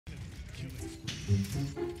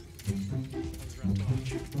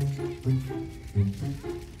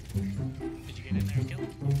Did you get in there and kill him?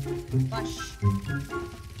 Flush.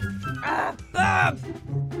 Ah!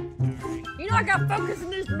 You know I gotta focus in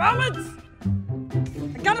these moments!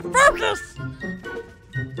 I gotta focus!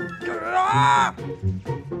 Ah!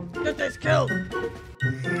 Get this kill!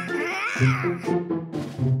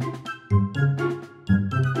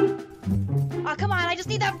 Oh, come on, I just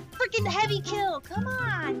need that freaking heavy kill. Come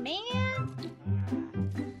on, man.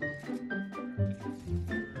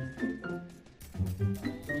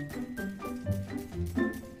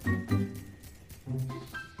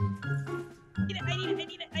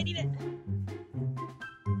 I need it.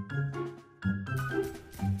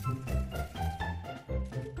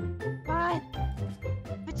 Come on.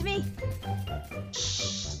 Give it to me.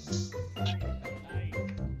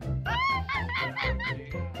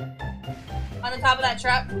 On the top of that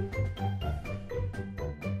truck.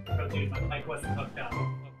 Oh, dude, my mic wasn't hooked up.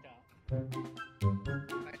 I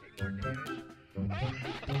take more damage.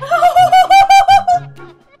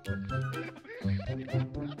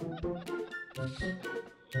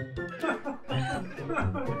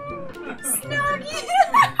 Snuggie!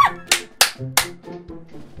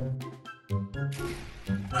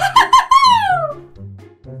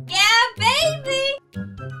 Yeah, baby!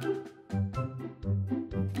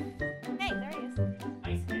 Hey, there he is.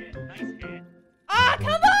 Nice hit. Nice hit. Ah,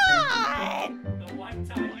 come on! The one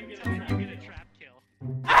time you get a Trap kill.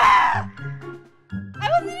 Ah! I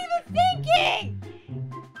wasn't even thinking!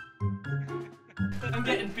 I'm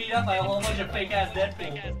getting beat up by a whole bunch of fake ass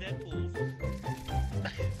Deadpool. Deadpools.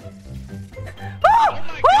 Oh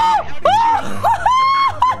my god, how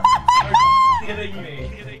Kidding me.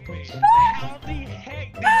 Kidding me. How the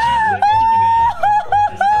heck did you live through that?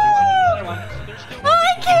 Another one. There's still I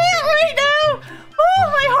can't right now! Oh,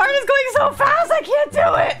 my heart is going so fast, I can't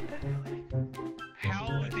do it!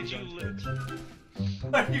 How did you live?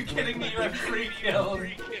 Are you kidding me? You have 3 kills.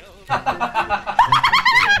 3 kills.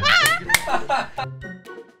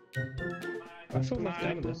 I feel left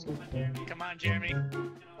out of this one. Come on, Jeremy.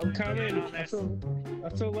 I'm coming. on I this.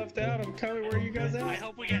 feel left out. I'm coming. Where are you guys I at?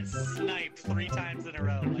 hope we get sniped 3 times in a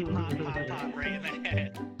row. Like pop, pop, pop, right in the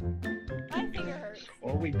head. My finger hurts.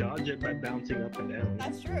 Or we dodge it by bouncing up and down.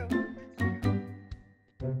 That's true.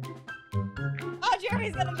 Oh,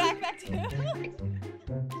 Jeremy's gonna back too.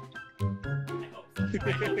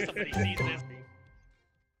 I hope somebody sees this.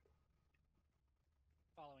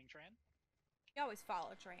 Following trend. You always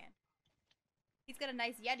follow Tran. He's got a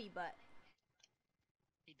nice Yeti butt.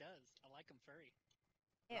 He does. I like him furry.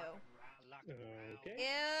 Ew. I like him Okay.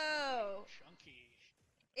 Ew. chunky.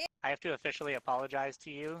 I have to officially apologize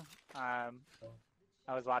to you. I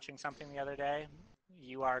was watching something the other day.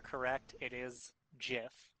 You are correct. It is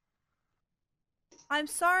GIF. I'm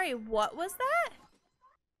sorry, what was that?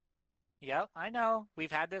 Yep, I know.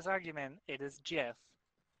 We've had this argument. It is GIF.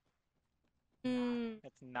 Hmm.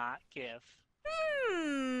 It's not GIF.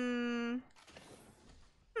 Hmm.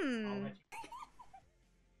 Hmm.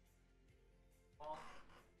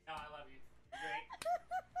 No, I love you. Great.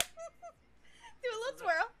 Do a little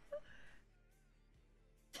twirl.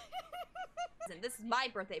 This is my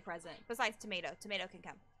birthday present. Besides Tomato. Tomato can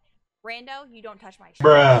come. Rando, you don't touch my shit.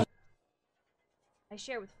 Bruh. I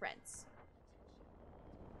share with friends.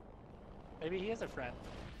 Maybe he is a friend.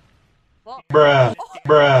 Well, Bruh.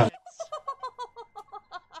 Bruh.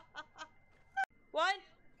 one.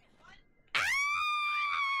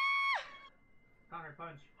 Connor,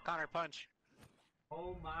 punch. Connor, punch.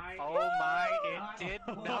 Oh my. Oh my, it did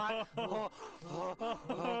not.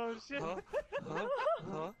 Oh shit.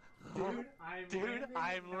 Dude,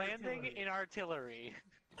 I'm landing in artillery.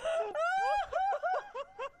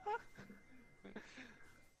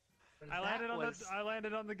 I landed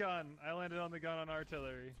on the gun. I landed on the gun on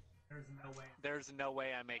artillery. There's no way. There's no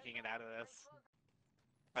way I'm making it out of this.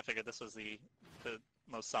 I figured this was the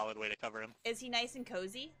most solid way to cover him. Is he nice and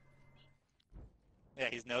cozy? Yeah,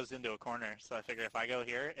 he's nosed into a corner, so I figure if I go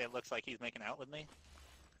here, it looks like he's making out with me.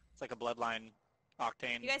 It's like a bloodline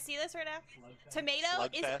octane. You guys see this right now? Tomato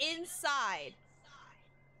Slugfest. is inside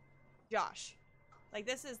Josh. Like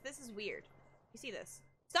this is weird. You see this?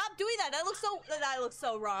 Stop doing that. That looks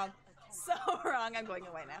so wrong. So wrong. I'm going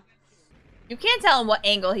away now. You can't tell him what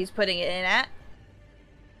angle he's putting it in at.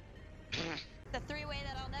 The 3-way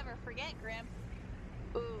that I'll never forget, Grim.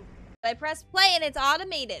 Ooh. I press play and it's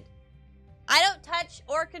automated. I don't touch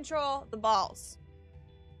or control the balls.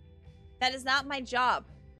 That is not my job.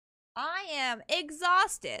 I am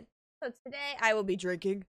exhausted. So today I will be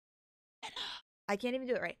drinking. I can't even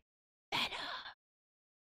do it right. I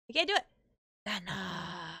can't do it.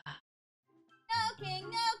 No king,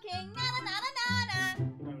 not a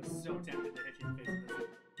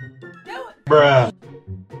Bruh.